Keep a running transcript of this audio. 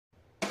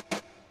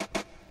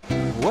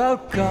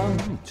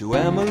Welcome to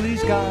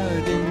Emily's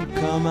garden,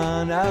 come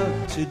on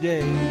out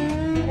today.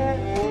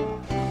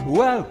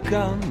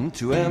 Welcome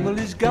to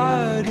Emily's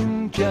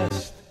garden,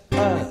 just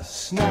a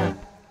snap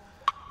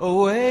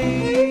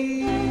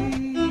away.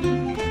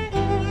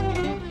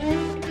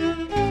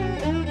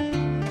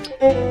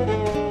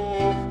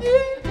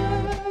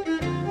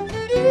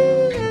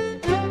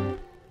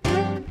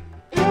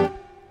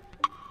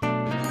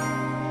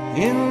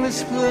 In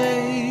this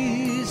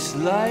place,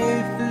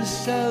 life is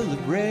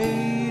celebrated.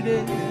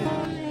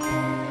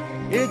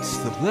 It's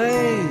the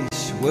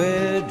place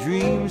where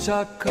dreams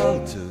are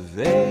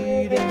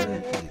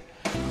cultivated.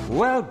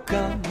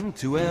 Welcome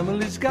to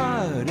Emily's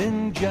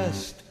garden,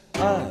 just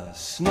a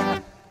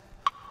snap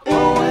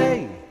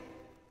away.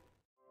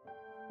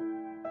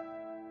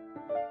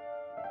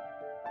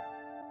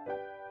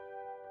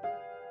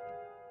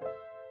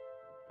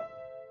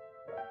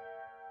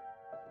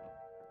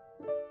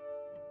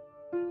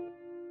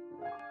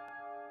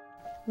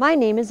 My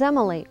name is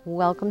Emily.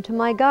 Welcome to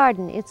my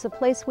garden. It's a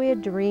place where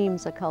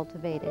dreams are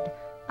cultivated.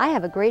 I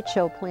have a great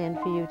show planned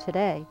for you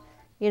today.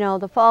 You know,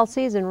 the fall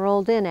season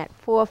rolled in at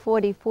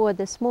 4:44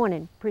 this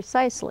morning,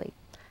 precisely.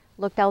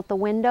 Looked out the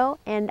window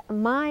and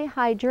my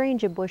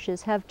hydrangea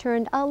bushes have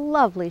turned a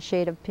lovely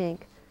shade of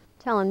pink,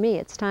 telling me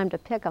it's time to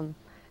pick them.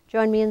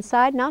 Join me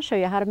inside and I'll show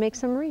you how to make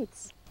some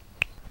wreaths.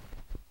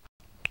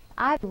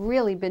 I've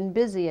really been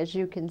busy, as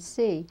you can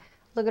see.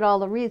 Look at all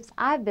the wreaths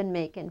I've been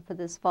making for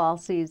this fall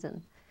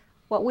season.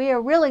 What we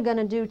are really going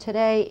to do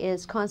today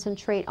is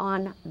concentrate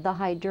on the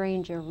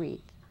hydrangea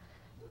wreath.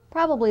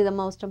 Probably the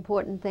most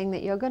important thing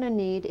that you're going to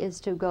need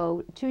is to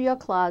go to your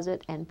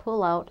closet and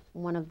pull out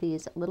one of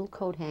these little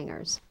coat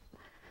hangers.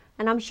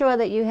 And I'm sure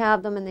that you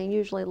have them, and they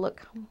usually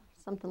look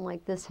something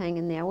like this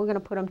hanging there. We're going to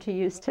put them to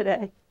use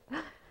today.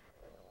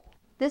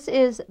 This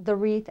is the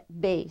wreath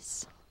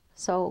base,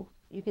 so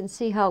you can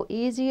see how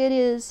easy it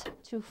is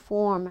to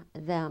form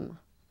them.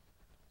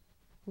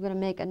 We're going to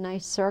make a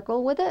nice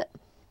circle with it,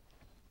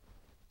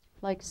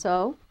 like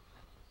so.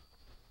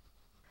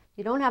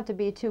 You don't have to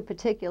be too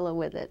particular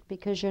with it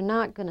because you're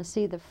not going to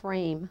see the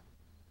frame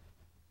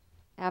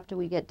after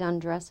we get done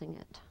dressing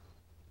it.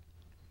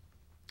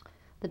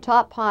 The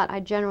top part I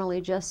generally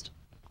just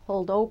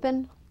hold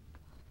open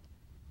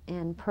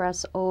and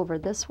press over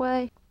this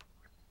way.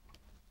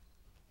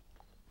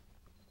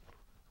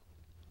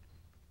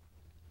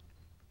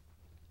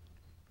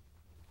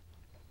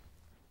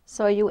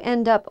 So you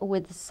end up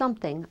with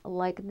something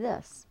like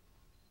this.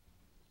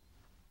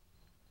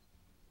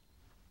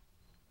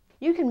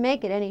 You can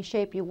make it any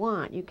shape you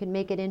want. You can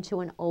make it into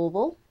an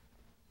oval,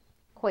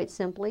 quite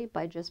simply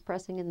by just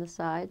pressing in the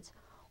sides,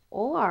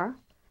 or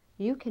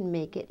you can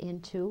make it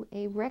into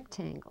a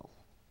rectangle.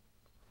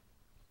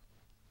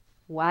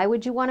 Why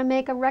would you want to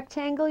make a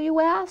rectangle, you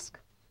ask?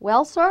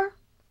 Well, sir,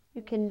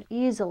 you can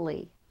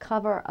easily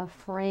cover a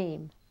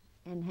frame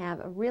and have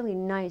a really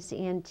nice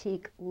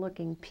antique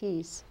looking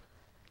piece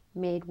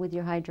made with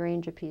your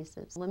hydrangea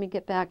pieces. Let me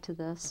get back to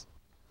this.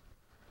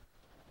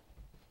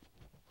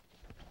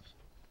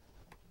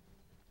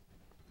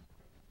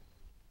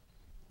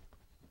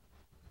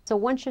 So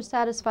once you're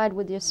satisfied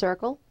with your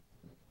circle,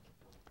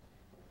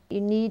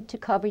 you need to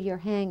cover your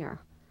hanger.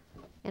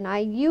 And I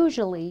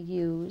usually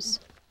use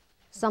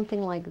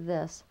something like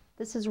this.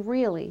 This is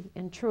really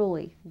and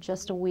truly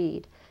just a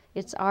weed.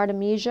 It's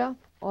artemisia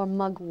or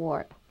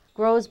mugwort.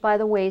 Grows by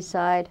the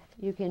wayside.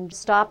 You can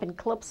stop and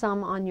clip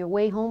some on your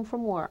way home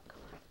from work,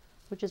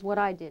 which is what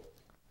I did.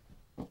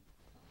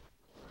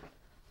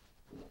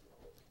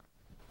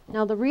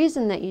 Now the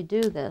reason that you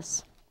do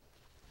this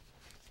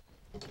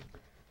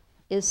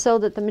is so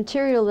that the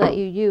material that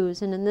you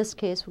use, and in this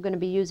case we're going to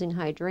be using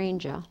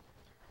hydrangea,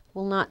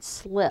 will not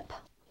slip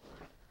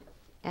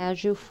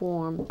as you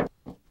form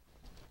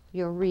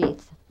your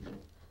wreath.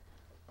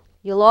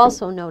 You'll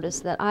also notice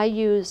that I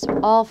use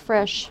all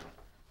fresh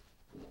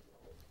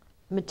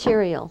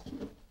material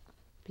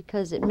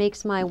because it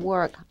makes my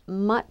work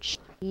much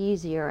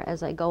easier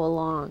as I go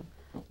along.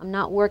 I'm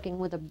not working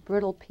with a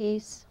brittle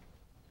piece.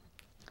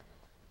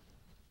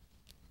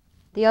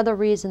 The other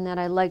reason that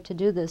I like to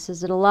do this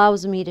is it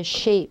allows me to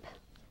shape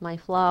my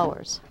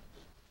flowers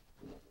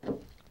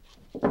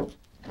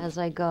as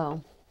I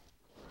go.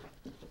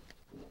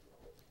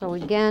 So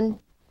again,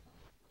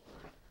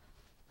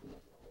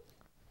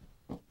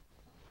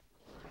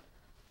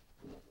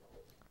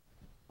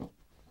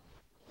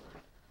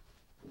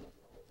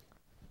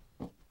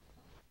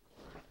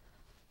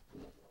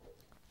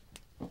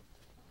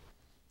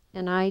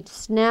 and I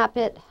snap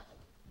it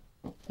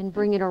and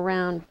bring it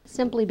around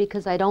simply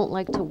because I don't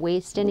like to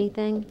waste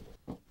anything.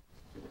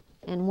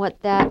 And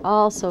what that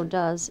also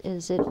does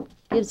is it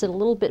gives it a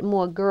little bit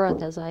more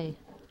girth as I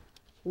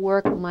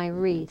work my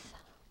wreath.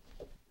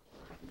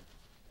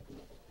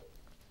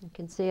 You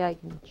can see I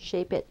can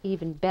shape it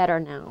even better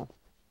now.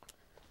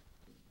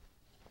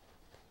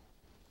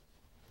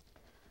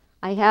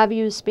 I have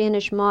used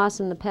Spanish moss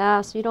in the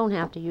past. You don't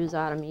have to use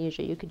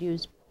artemisia. You could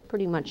use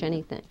pretty much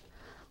anything.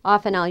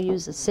 Often I'll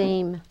use the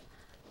same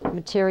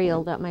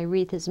material that my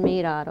wreath is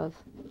made out of.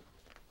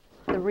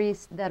 the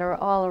wreaths that are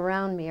all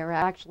around me are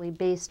actually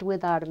based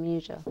with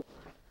Artemisia.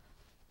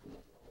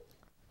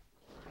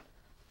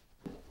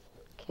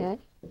 Okay,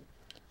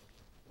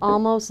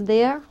 almost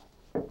there.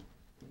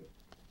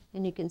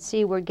 And you can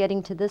see we're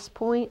getting to this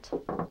point.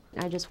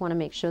 I just want to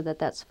make sure that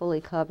that's fully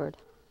covered.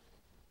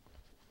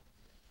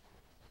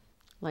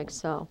 Like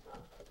so.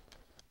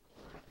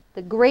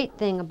 The great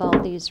thing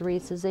about these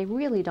wreaths is they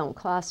really don't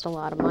cost a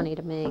lot of money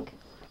to make.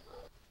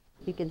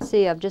 You can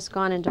see I've just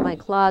gone into my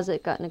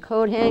closet, gotten a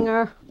coat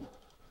hanger,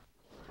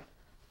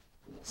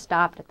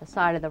 stopped at the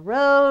side of the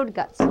road,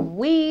 got some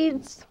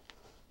weeds.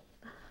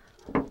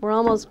 We're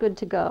almost good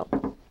to go.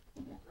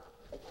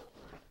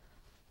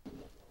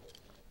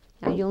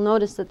 Now you'll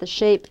notice that the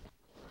shape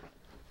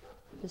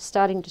is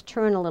starting to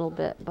turn a little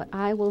bit, but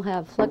I will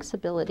have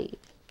flexibility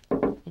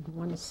in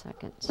 1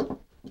 second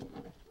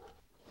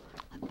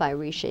by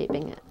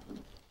reshaping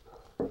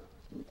it.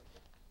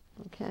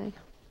 Okay,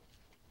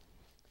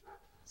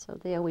 so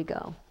there we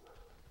go.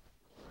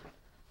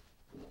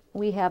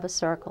 We have a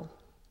circle.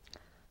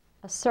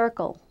 A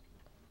circle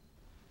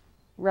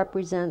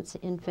represents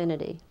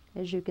infinity.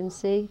 As you can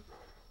see,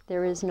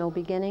 there is no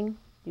beginning,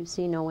 you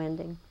see no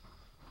ending.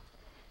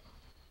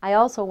 I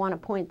also want to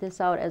point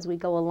this out as we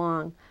go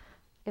along.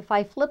 If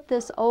I flip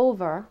this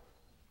over,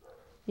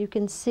 you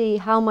can see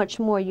how much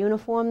more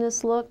uniform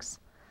this looks.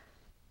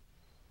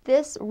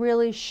 This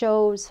really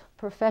shows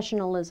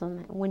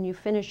professionalism when you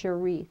finish your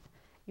wreath.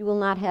 You will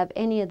not have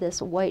any of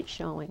this white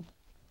showing.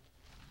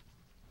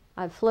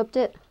 I've flipped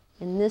it,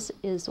 and this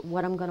is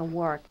what I'm going to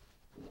work.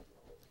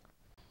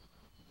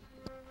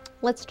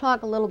 Let's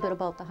talk a little bit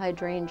about the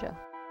hydrangea.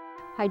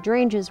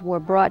 Hydrangeas were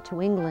brought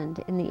to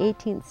England in the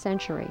 18th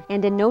century,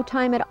 and in no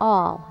time at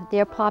all,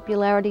 their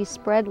popularity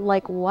spread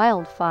like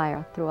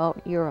wildfire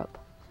throughout Europe.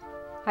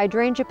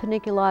 Hydrangea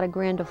paniculata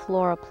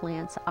grandiflora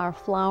plants are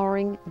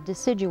flowering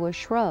deciduous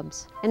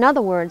shrubs. In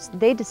other words,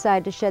 they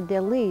decide to shed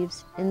their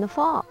leaves in the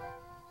fall.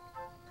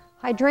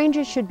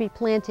 Hydrangeas should be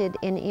planted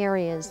in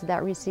areas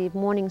that receive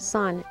morning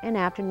sun and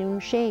afternoon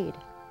shade.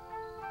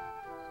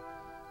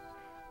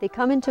 They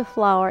come into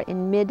flower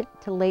in mid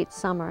to late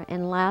summer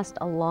and last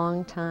a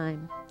long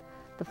time.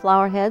 The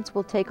flower heads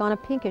will take on a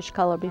pinkish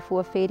color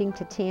before fading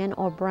to tan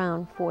or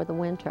brown for the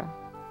winter.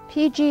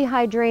 Pee Gee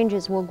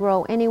hydrangeas will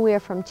grow anywhere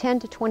from 10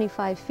 to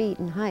 25 feet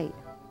in height.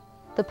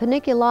 The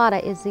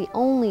paniculata is the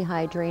only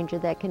hydrangea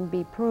that can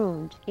be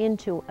pruned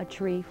into a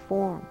tree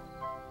form.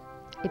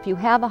 If you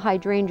have a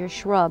hydrangea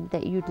shrub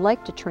that you'd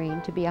like to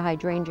train to be a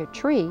hydrangea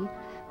tree,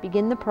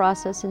 begin the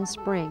process in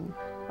spring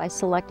by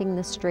selecting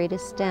the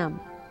straightest stem.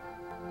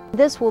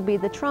 This will be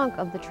the trunk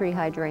of the tree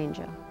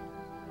hydrangea.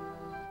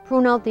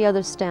 Prune out the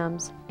other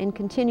stems and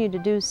continue to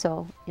do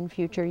so in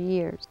future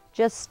years.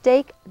 Just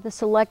stake the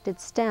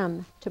selected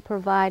stem to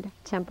provide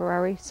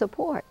temporary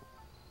support.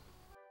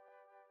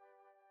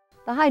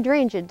 The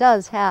hydrangea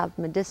does have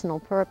medicinal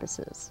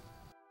purposes.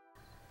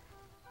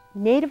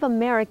 Native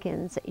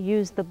Americans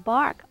used the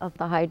bark of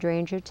the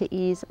hydrangea to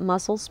ease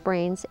muscle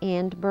sprains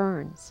and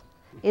burns.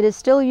 It is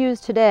still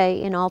used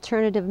today in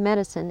alternative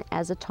medicine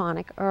as a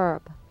tonic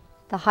herb.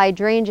 The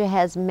hydrangea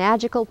has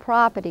magical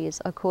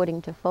properties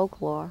according to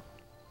folklore.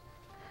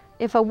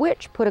 If a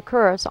witch put a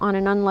curse on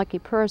an unlucky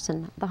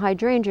person, the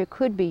hydrangea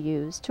could be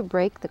used to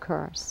break the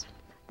curse.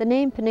 The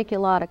name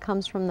paniculata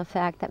comes from the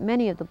fact that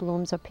many of the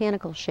blooms are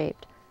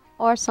panicle-shaped,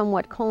 or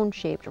somewhat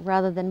cone-shaped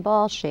rather than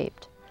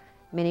ball-shaped.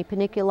 Many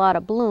paniculata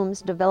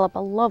blooms develop a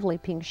lovely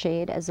pink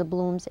shade as the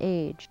blooms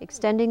age,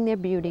 extending their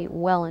beauty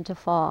well into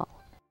fall.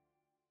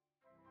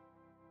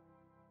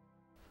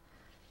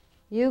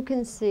 You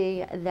can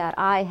see that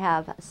I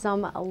have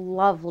some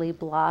lovely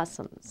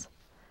blossoms.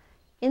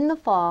 In the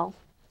fall,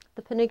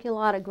 the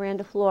paniculata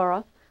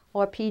grandiflora,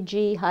 or Pee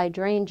Gee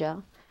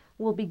hydrangea,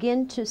 will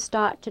begin to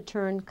start to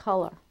turn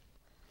color.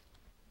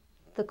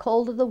 The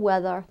colder the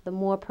weather, the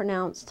more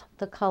pronounced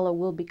the color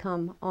will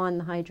become on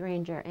the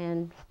hydrangea.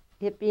 And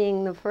it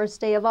being the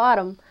first day of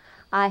autumn,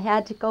 I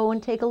had to go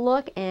and take a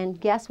look, and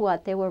guess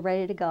what? They were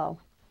ready to go.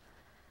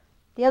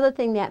 The other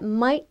thing that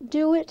might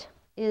do it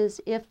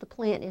is if the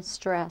plant is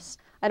stressed.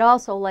 I'd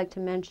also like to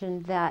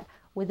mention that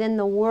within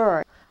the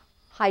word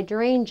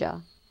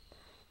hydrangea,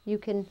 you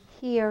can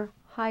hear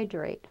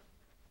hydrate.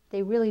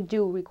 They really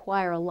do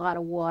require a lot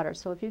of water.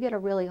 So if you get a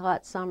really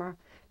hot summer,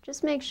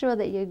 just make sure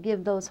that you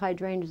give those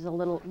hydrangeas a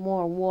little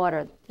more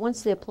water.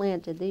 Once they're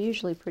planted, they're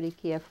usually pretty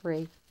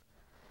carefree.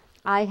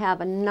 I have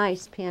a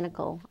nice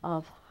panicle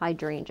of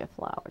hydrangea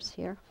flowers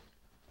here.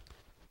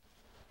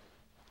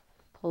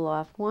 Pull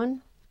off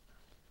one.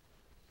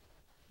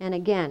 And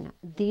again,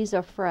 these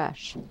are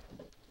fresh.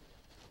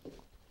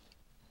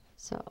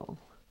 So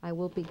I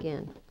will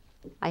begin.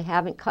 I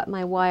haven't cut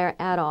my wire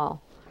at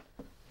all.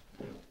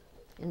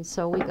 And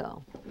so we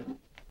go.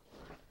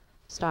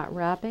 Start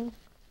wrapping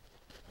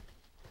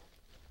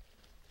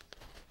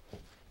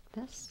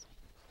this.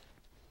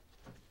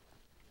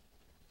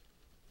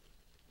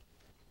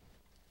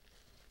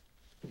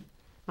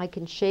 I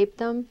can shape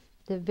them.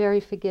 They're very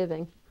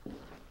forgiving.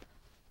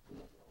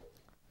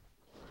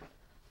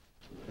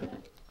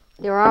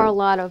 There are a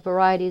lot of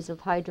varieties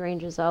of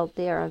hydrangeas out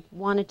there. I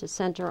wanted to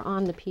center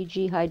on the Pee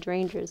Gee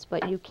hydrangeas,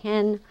 but you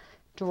can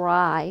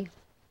dry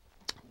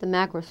the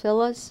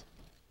macrophyllus,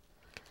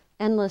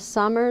 endless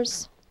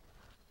summers,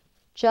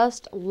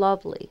 just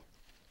lovely.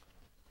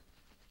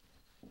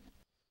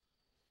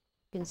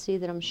 You can see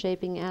that I'm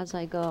shaping as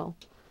I go.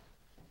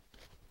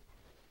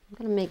 I'm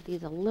going to make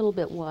these a little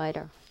bit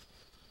wider.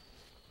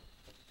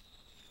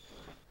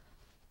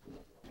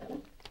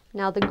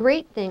 Now the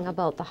great thing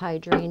about the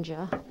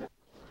hydrangea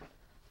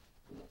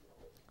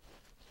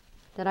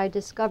that I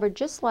discovered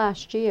just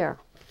last year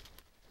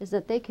is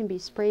that they can be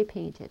spray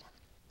painted.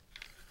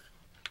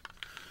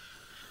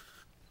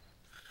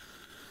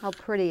 How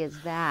pretty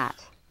is that?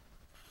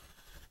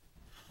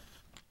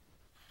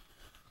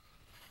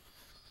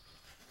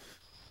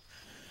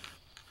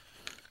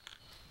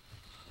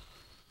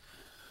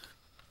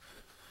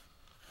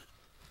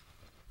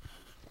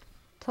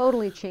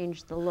 Totally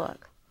changed the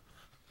look.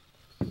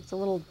 It's a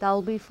little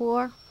dull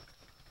before.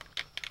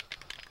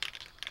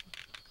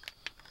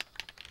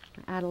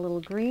 Add a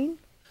little green,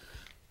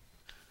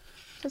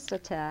 just a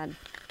tad.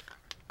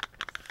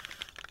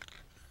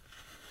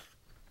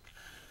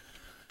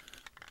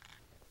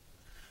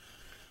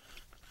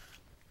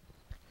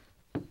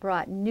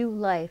 Brought new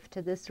life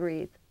to this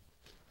wreath.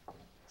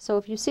 So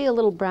if you see a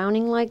little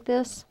browning like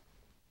this,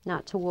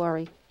 not to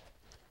worry.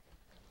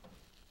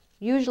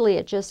 Usually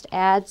it just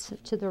adds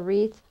to the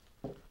wreath,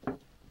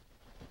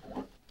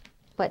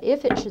 but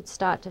if it should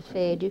start to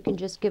fade, you can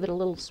just give it a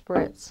little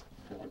spritz.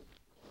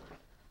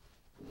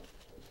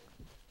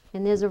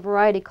 And there's a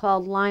variety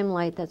called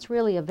Limelight that's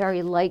really a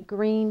very light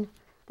green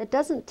that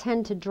doesn't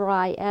tend to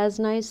dry as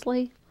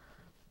nicely.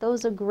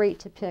 Those are great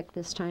to pick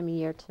this time of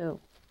year too.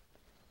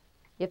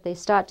 If they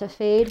start to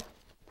fade,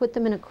 put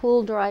them in a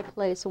cool, dry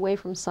place away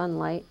from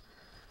sunlight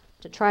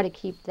to try to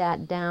keep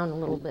that down a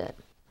little bit.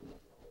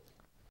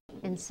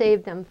 And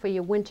save them for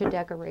your winter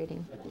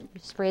decorating.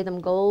 You spray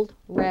them gold,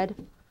 red,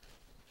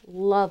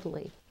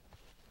 lovely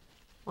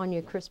on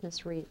your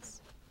Christmas wreaths.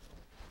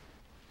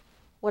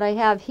 What I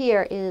have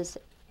here is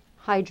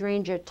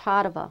Hydrangea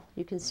tativa.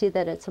 You can see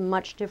that it's a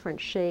much different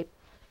shape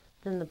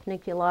than the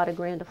Paniculata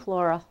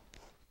grandiflora.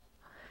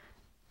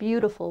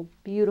 Beautiful,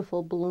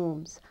 beautiful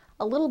blooms.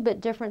 A little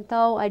bit different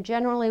though. I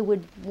generally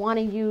would want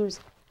to use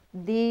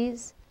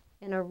these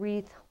in a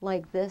wreath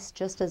like this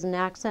just as an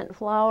accent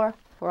flower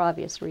for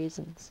obvious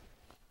reasons.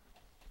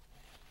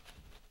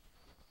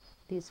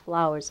 These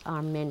flowers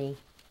are many.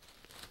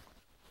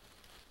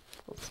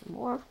 Pull some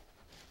more.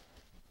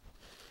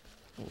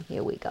 And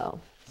here we go.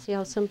 See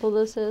how simple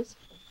this is?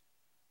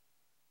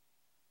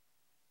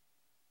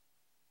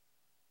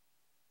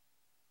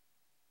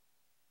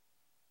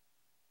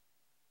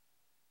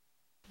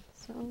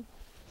 So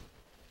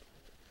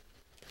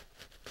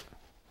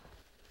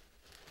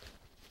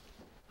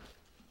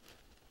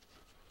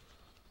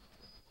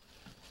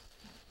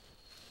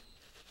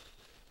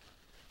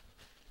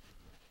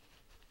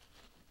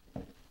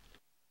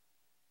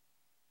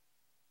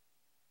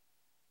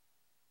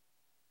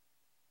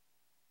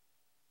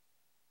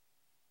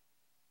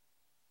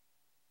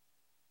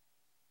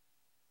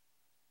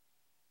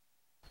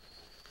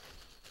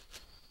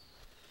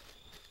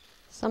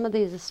some of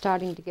these are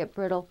starting to get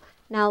brittle.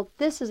 Now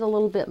this is a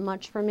little bit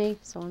much for me,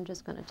 so I'm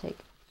just going to take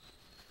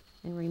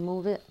and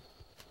remove it.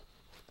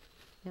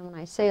 And when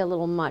I say a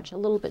little much, a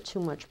little bit too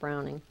much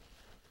browning.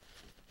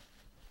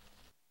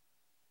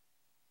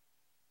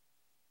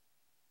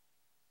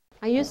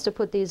 I used to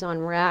put these on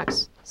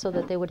racks so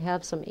that they would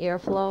have some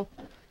airflow,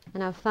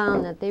 and I've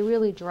found that they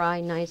really dry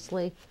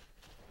nicely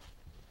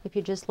if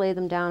you just lay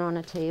them down on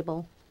a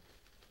table.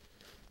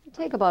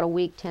 They take about a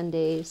week, 10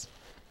 days.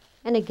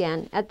 And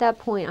again, at that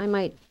point I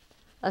might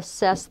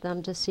assess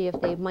them to see if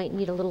they might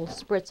need a little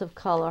spritz of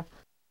color.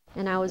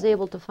 And I was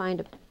able to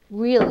find a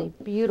really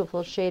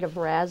beautiful shade of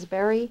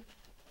raspberry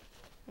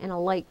and a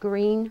light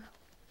green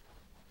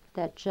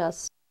that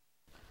just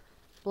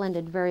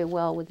blended very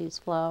well with these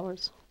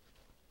flowers.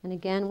 And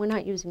again, we're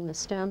not using the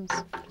stems,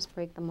 just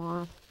break them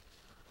off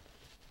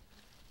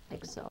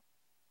like so.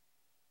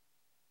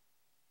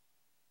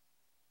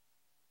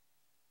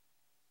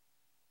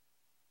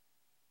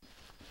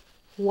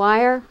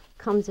 Wire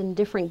comes in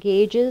different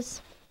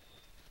gauges.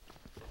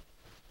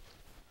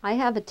 I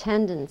have a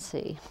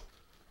tendency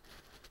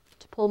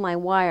to pull my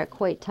wire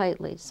quite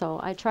tightly, so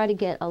I try to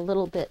get a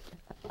little bit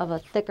of a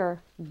thicker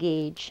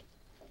gauge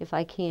if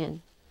I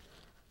can,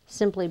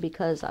 simply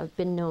because I've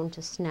been known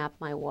to snap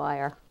my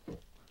wire.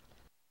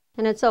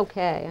 And it's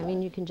okay. I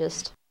mean, you can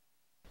just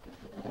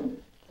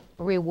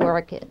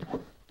rework it,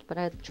 but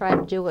I try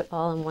to do it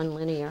all in one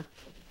linear.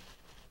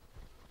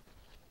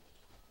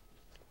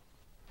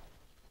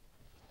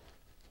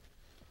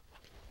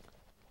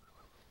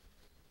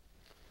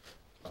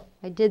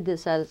 I did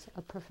this as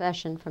a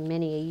profession for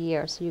many a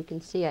year, so you can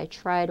see I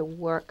try to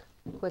work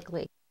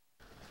quickly.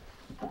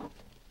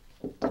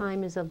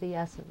 Time is of the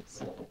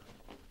essence.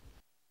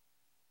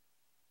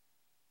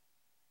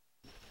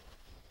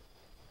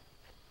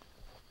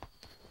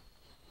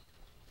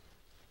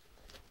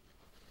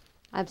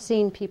 I've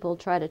seen people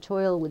try to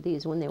toil with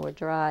these when they were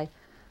dry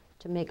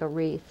to make a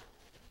wreath.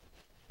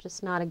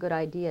 Just not a good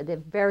idea. They're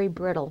very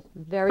brittle,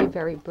 very,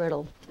 very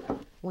brittle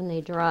when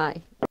they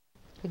dry.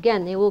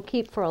 Again, they will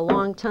keep for a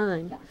long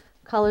time.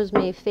 Colors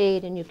may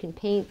fade and you can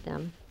paint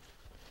them.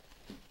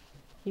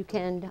 You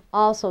can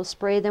also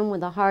spray them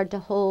with a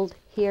hard-to-hold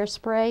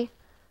hairspray,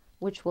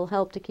 which will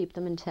help to keep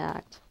them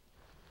intact.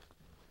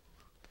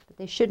 But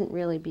they shouldn't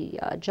really be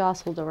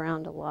jostled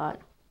around a lot.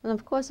 And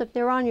of course, if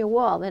they're on your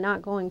wall, they're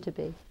not going to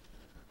be.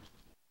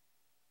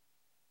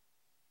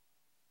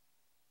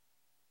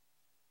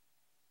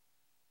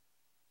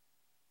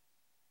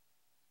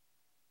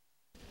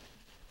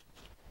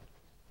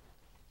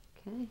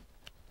 Okay.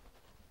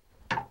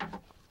 You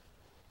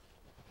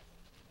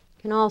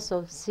can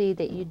also see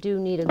that you do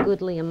need a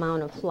goodly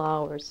amount of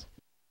flowers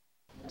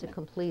to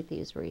complete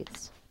these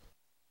wreaths.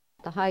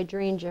 The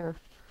hydrangea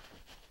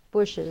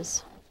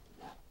bushes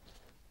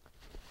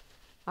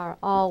are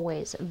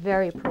always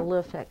very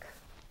prolific.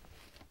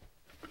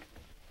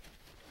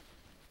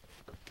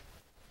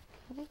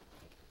 Okay.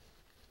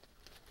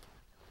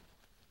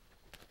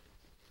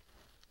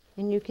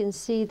 And you can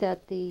see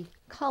that the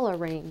color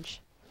range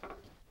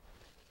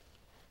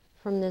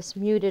from this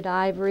muted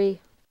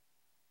ivory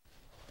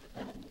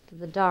to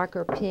the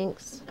darker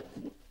pinks,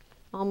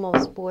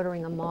 almost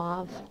bordering a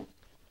mauve,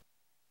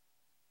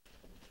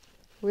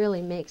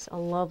 really makes a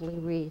lovely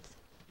wreath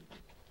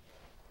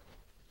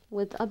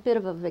with a bit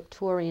of a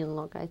Victorian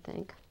look, I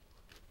think.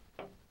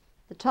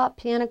 The top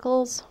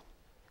panicles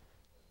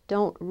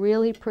don't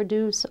really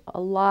produce a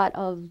lot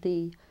of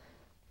the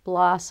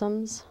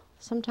blossoms.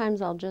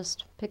 Sometimes I'll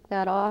just pick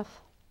that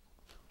off.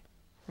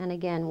 And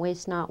again,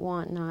 waste not,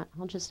 want not.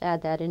 I'll just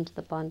add that into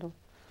the bundle.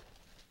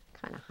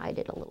 Kind of hide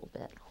it a little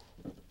bit.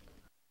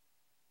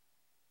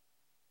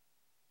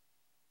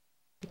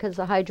 Because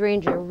the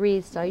hydrangea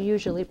wreaths are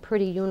usually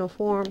pretty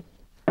uniform,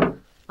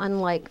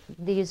 unlike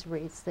these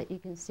wreaths that you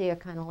can see are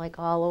kind of like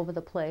all over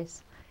the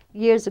place.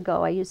 Years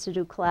ago, I used to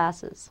do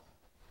classes.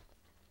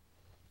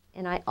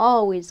 And I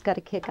always got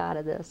a kick out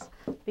of this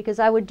because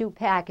I would do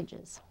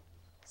packages.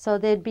 So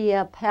there'd be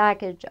a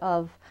package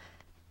of,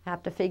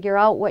 have to figure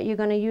out what you're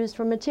going to use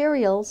for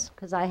materials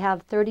because I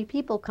have 30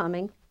 people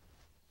coming.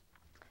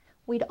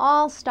 We'd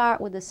all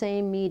start with the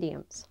same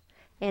mediums.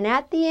 And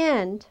at the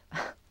end,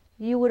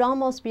 you would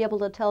almost be able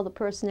to tell the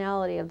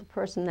personality of the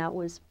person that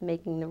was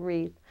making the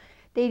wreath.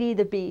 They'd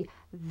either be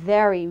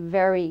very,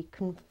 very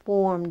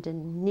conformed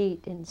and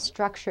neat and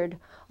structured,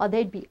 or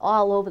they'd be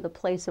all over the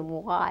place and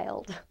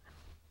wild.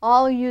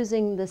 All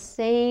using the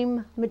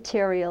same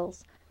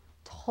materials,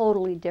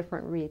 totally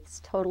different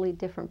wreaths, totally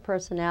different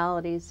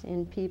personalities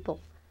in people.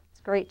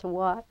 It's great to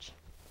watch.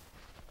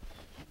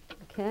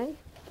 Okay.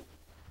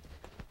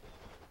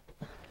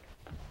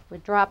 We're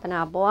dropping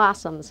our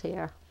blossoms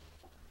here.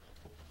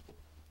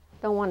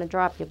 Don't want to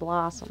drop your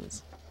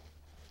blossoms.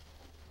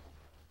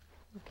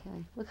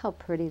 Okay, look how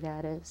pretty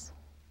that is.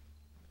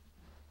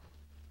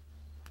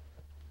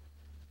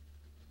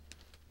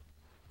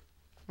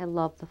 I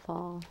love the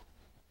fall.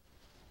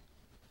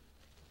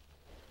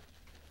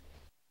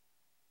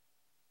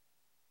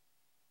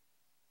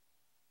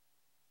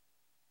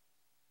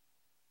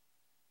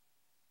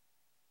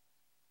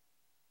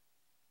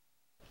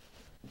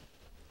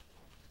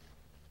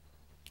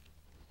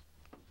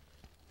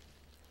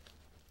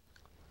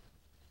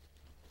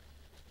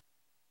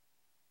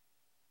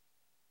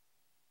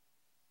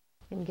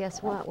 And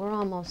guess what? We're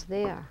almost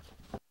there.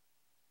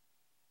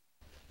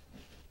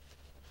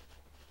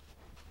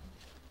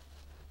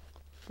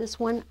 This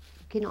one, you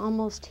can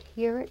almost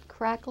hear it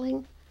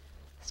crackling,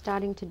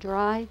 starting to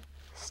dry.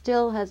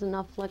 Still has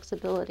enough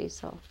flexibility,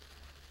 so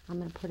I'm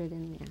going to put it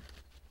in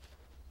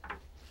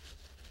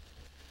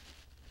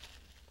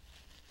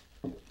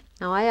there.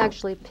 Now, I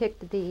actually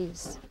picked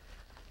these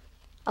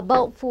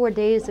about 4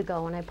 days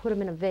ago, and I put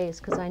them in a vase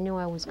because I knew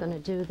I was going to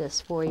do this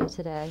for you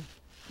today.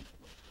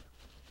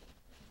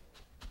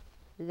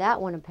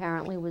 That one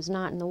apparently was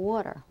not in the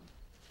water.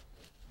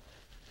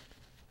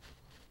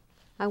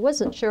 I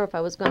wasn't sure if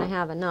I was going to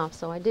have enough,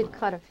 so I did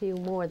cut a few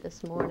more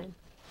this morning.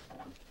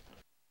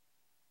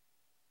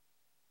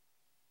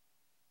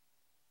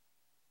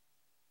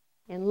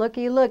 And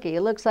looky, looky,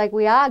 it looks like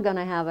we are going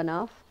to have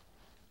enough.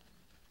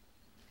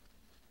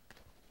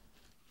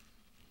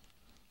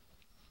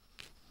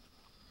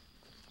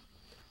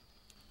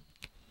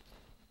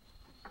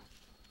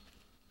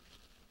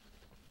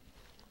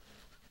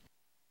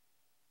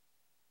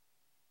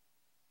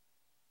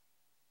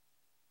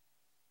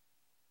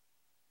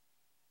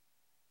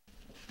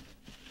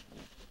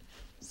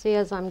 See,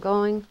 as I'm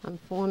going, I'm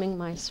forming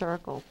my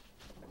circle.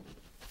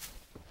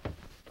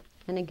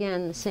 And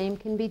again, the same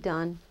can be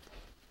done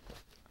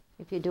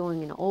if you're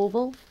doing an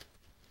oval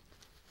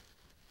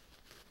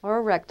or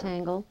a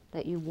rectangle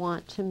that you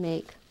want to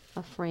make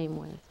a frame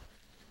with.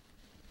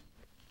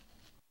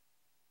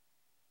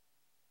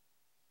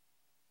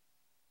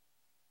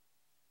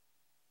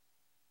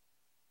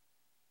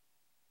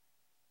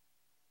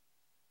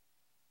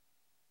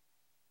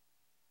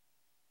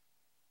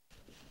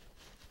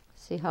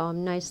 See how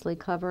I'm nicely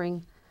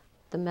covering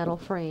the metal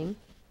frame.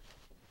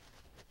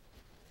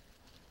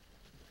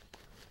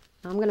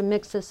 I'm going to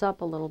mix this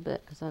up a little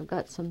bit because I've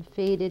got some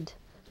faded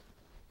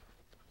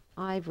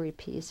ivory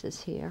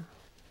pieces here.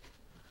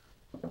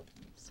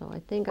 So I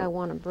think I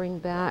want to bring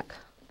back,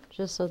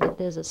 just so that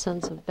there's a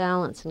sense of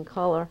balance and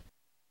color,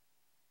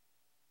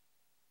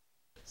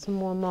 some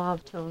more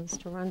mauve tones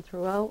to run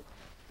throughout.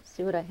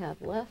 See what I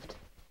have left.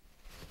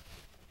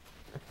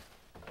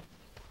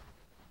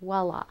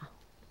 Voila.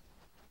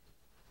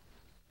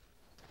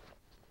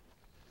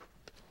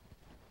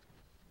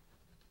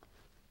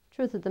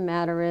 Truth of the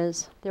matter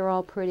is, they're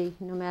all pretty,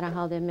 no matter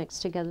how they're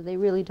mixed together. They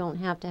really don't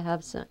have to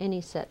have any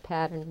set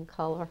pattern and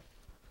color.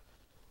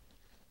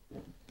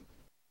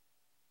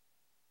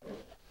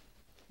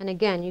 And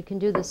again, you can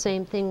do the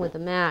same thing with the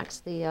Max,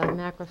 the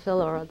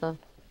Macrophila or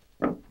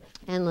the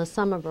Endless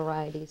Summer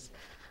varieties.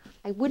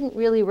 I wouldn't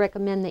really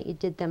recommend that you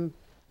did them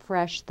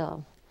fresh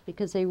though,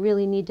 because they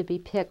really need to be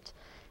picked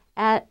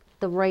at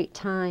the right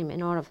time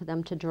in order for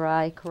them to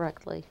dry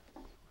correctly.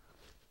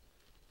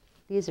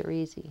 These are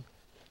easy.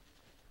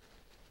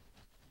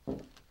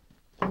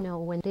 You know,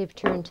 when they've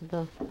turned to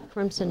the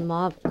crimson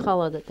mauve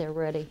color, that they're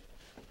ready.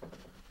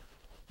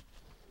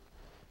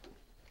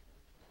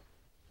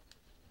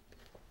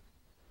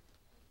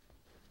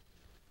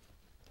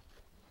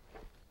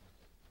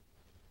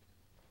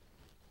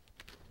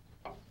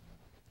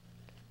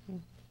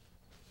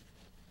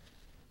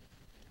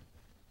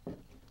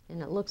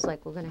 And it looks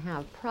like we're going to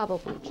have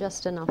probably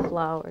just enough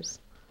flowers.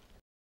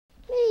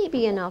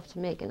 Maybe enough to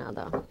make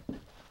another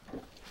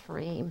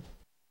frame,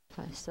 if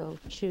I so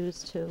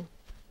choose to.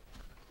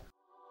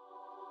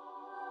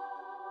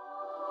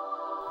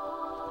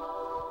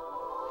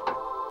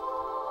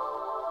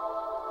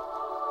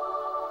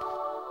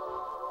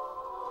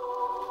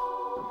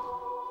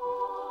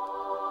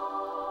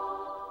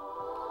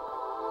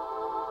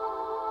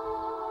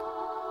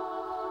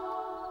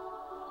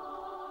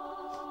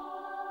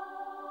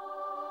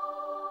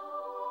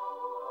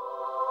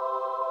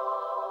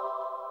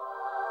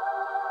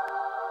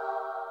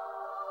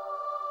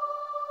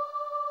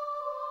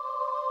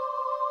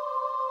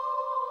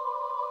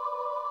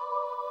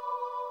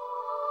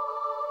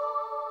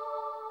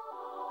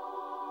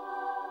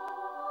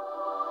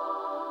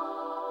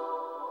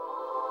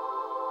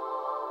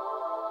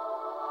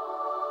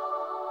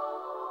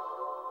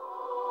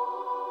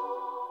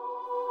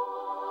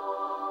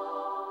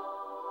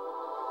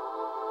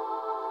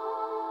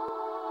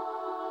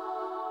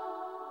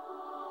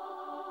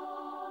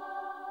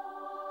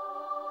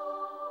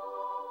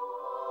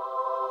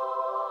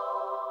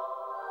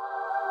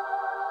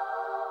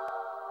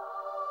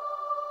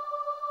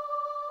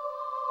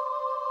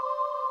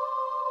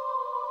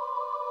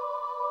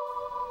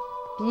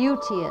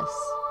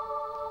 Beauteous.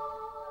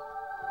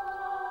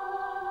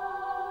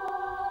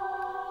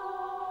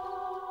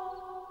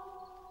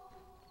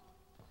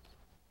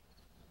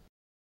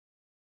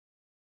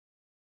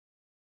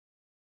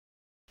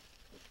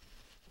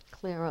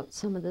 Clear out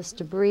some of this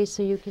debris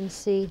so you can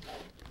see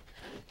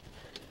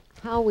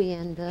how we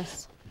end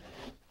this.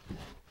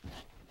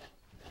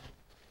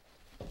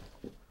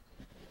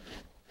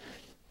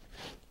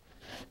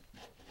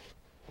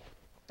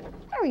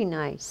 Very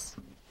nice.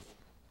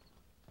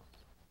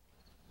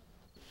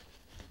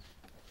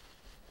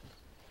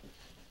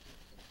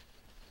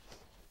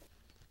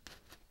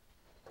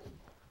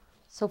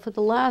 So for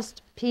the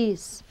last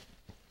piece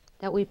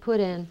that we put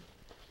in,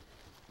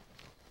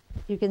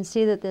 you can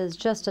see that there's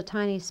just a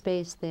tiny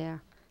space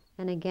there.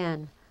 And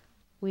again,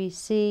 we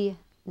see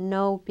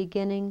no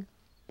beginning,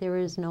 there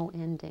is no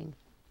ending,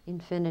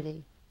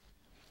 infinity.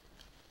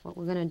 What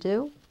we're going to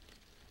do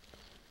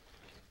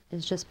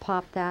is just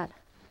pop that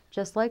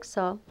just like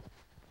so.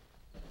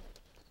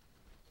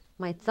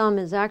 My thumb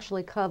is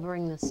actually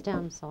covering the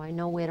stem, so I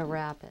know where to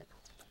wrap it.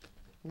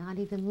 Not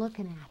even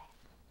looking at it.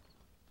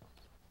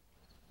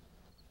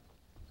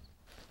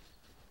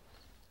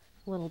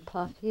 Little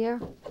puff here.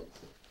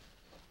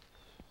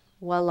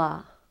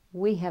 Voila,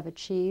 we have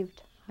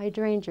achieved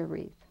hydrangea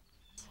wreath.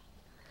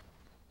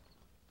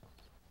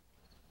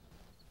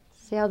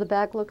 See how the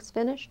back looks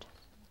finished?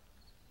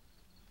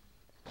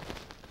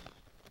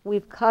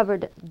 We've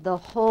covered the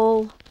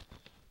whole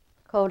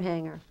coat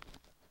hanger.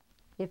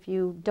 If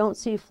you don't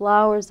see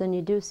flowers, then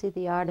you do see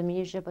the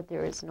artemisia, but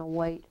there is no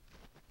white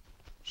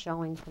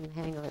showing from the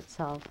hanger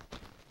itself,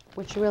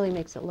 which really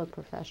makes it look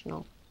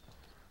professional.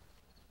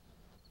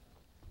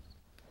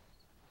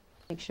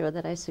 Make sure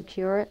that I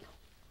secure it.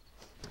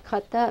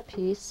 Cut that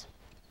piece.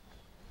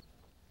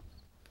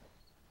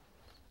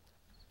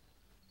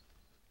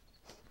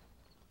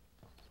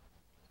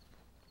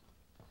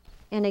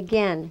 And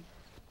again,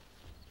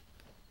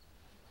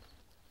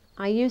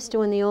 I used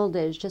to in the old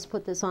days just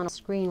put this on a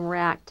screen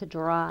rack to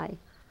dry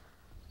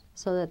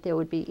so that there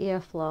would be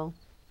airflow.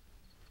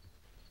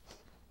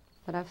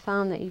 But I've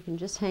found that you can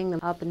just hang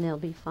them up and they'll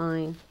be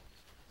fine.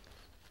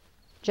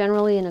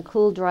 Generally in a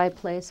cool, dry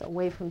place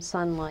away from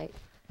sunlight.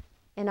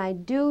 And I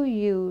do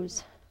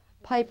use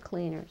pipe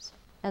cleaners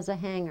as a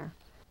hanger.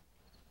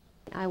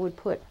 I would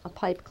put a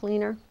pipe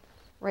cleaner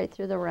right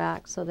through the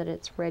rack so that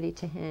it's ready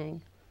to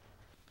hang.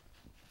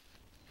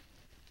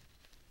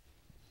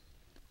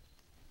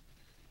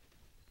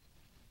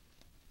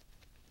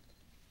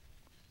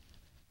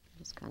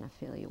 Just kind of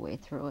feel your way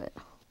through it.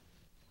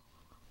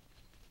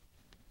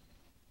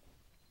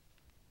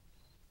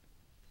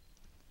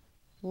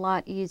 A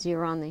lot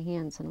easier on the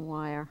hands than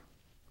wire.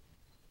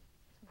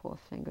 4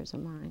 fingers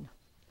of mine.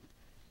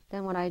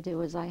 Then what I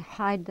do is I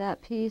hide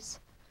that piece,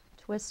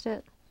 twist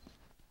it,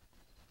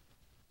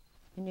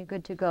 and you're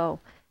good to go.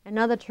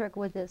 Another trick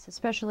with this,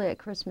 especially at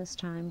Christmas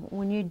time,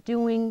 when you're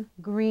doing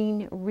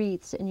green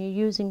wreaths and you're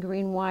using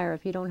green wire,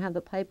 if you don't have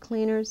the pipe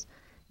cleaners,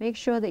 make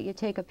sure that you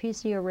take a piece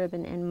of your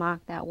ribbon and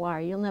mark that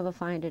wire. You'll never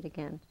find it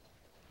again.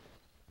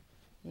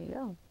 There you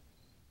go.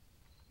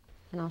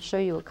 And I'll show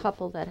you a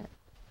couple that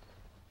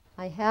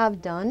I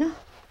have done.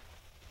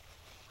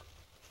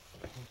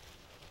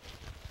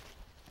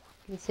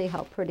 You can see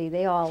how pretty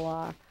they all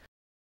are.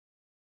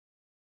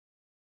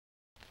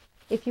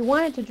 If you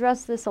wanted to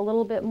dress this a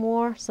little bit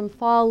more, some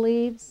fall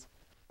leaves,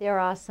 there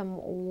are some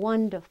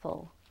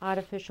wonderful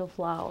artificial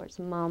flowers,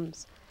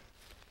 mums.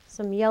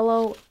 Some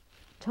yellow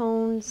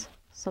tones,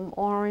 some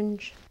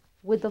orange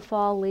with the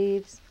fall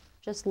leaves,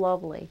 just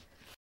lovely.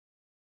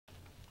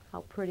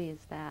 How pretty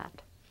is that?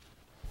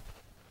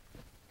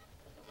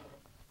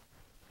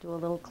 Do a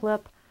little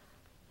clip.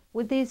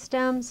 With these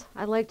stems,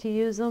 I like to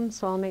use them,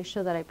 so I'll make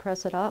sure that I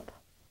press it up.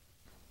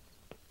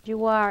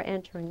 You are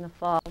entering the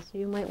fall, so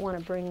you might want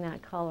to bring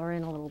that color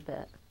in a little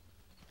bit.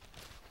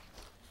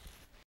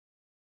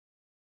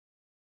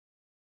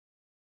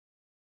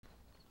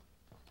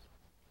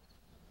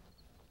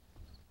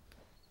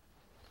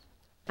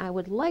 I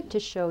would like to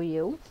show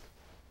you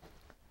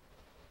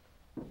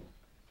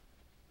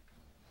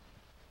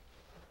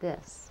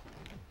this.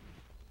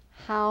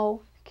 How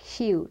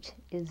cute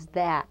is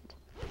that?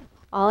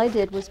 All I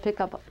did was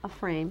pick up a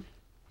frame.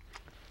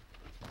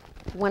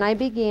 When I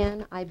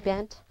began, I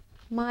bent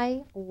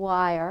my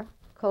wire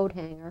coat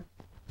hanger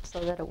so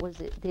that it was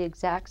the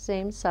exact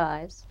same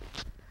size,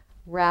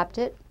 wrapped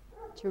it,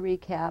 to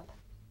recap,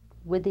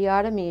 with the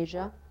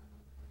artemisia,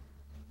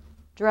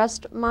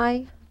 dressed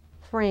my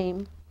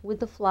frame with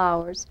the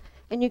flowers,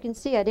 and you can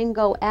see I didn't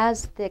go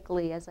as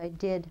thickly as I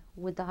did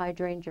with the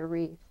hydrangea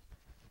wreath.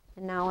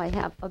 And now I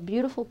have a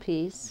beautiful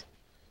piece.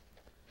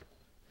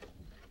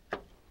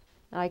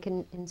 I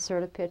can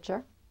insert a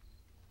picture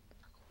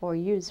or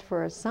use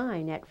for a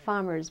sign at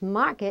Farmer's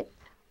Market,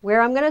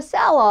 where I'm going to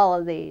sell all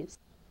of these.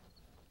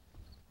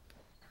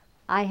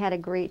 I had a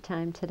great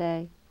time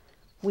today.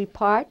 We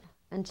part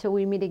until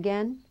we meet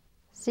again.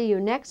 See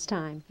you next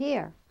time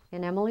here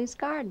in Emily's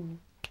Garden.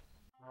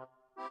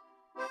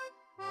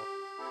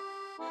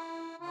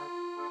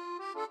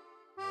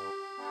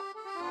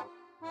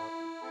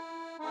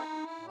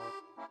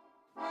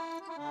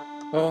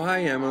 Oh,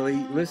 hi,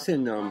 Emily.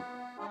 Listen,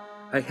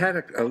 I had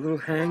a little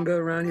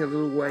hanger around here, a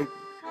little white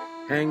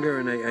hanger,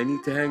 and I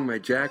need to hang my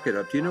jacket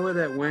up. Do you know where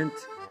that went?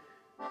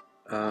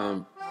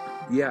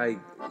 Yeah, I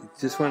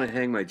just want to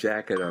hang my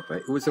jacket up.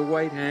 It was a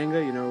white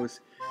hanger, you know, it was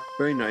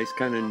very nice,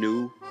 kind of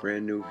new,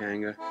 brand new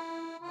hanger.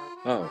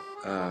 Oh,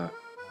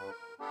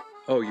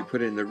 you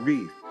put it in the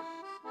wreath.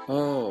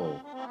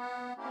 Oh,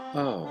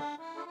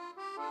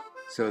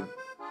 so,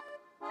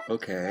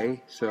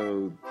 okay,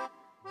 so,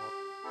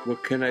 well,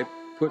 can I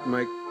put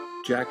my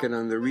jacket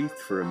on the wreath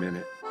for a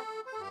minute?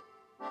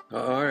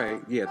 All right,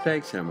 yeah,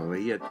 thanks,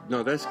 Emily. Yeah,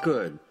 no, that's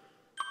good.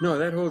 No,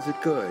 that holds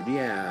it good.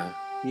 Yeah,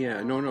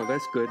 no,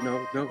 that's good.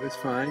 No, it's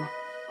fine.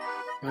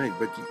 Fine,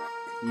 but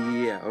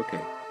yeah,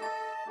 okay.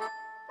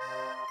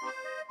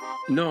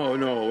 No,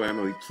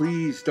 Emily,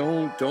 please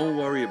don't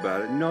worry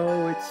about it.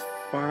 No, it's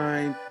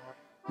fine.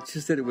 It's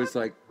just that it was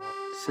like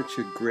such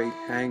a great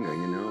hanger,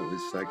 you know. It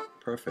was like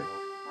perfect.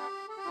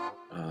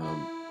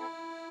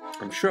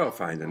 I'm sure I'll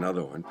find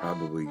another one.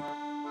 Probably,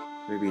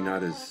 maybe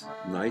not as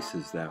nice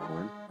as that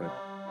one, but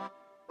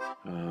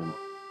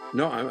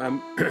no,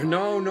 I'm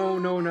no,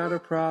 not a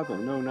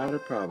problem. No, not a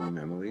problem,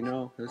 Emily.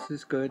 No, this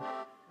is good.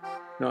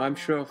 No, I'm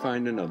sure I'll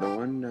find another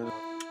one.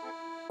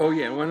 Oh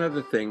yeah, one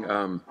other thing.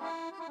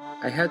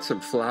 I had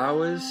some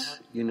flowers,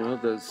 you know,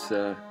 those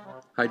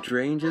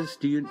hydrangeas.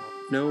 Do you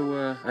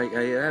know? I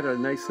had a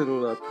nice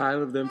little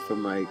pile of them for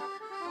my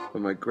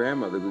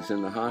grandmother who's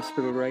in the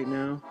hospital right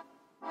now.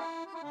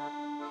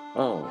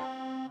 Oh,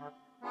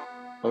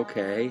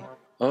 okay.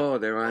 Oh,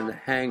 they're on the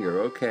hanger.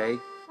 Okay.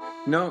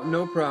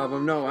 No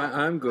problem. No,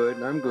 I'm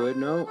good. I'm good.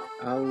 No,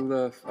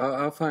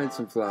 I'll find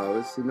some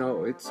flowers.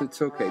 No, it's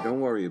okay. Don't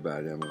worry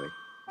about it, Emily.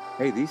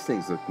 Hey, these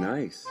things look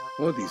nice.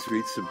 Oh, these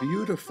wreaths are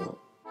beautiful.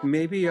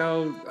 Maybe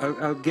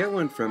I'll get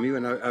one from you,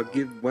 and I'll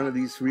give one of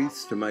these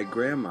wreaths to my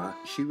grandma.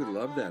 She would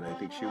love that. I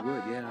think she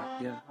would.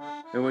 Yeah.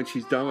 And when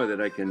she's done with it,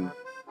 I can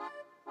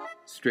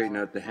straighten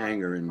out the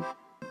hanger and,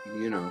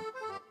 you know,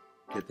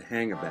 get the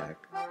hanger back.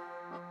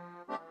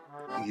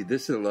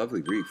 This is a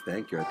lovely wreath.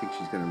 Thank you. I think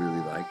she's going to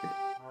really like it.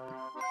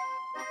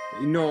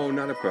 No,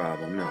 not a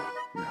problem. No.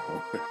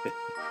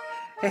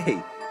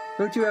 Hey,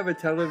 don't you have a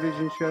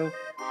television show?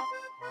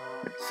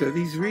 So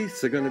these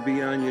wreaths are going to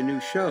be on your new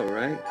show,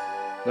 right?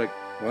 Like,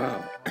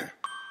 wow. I'm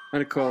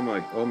going to call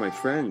all my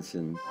friends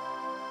and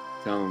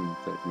tell them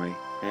that my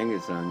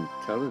hanger's on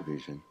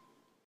television.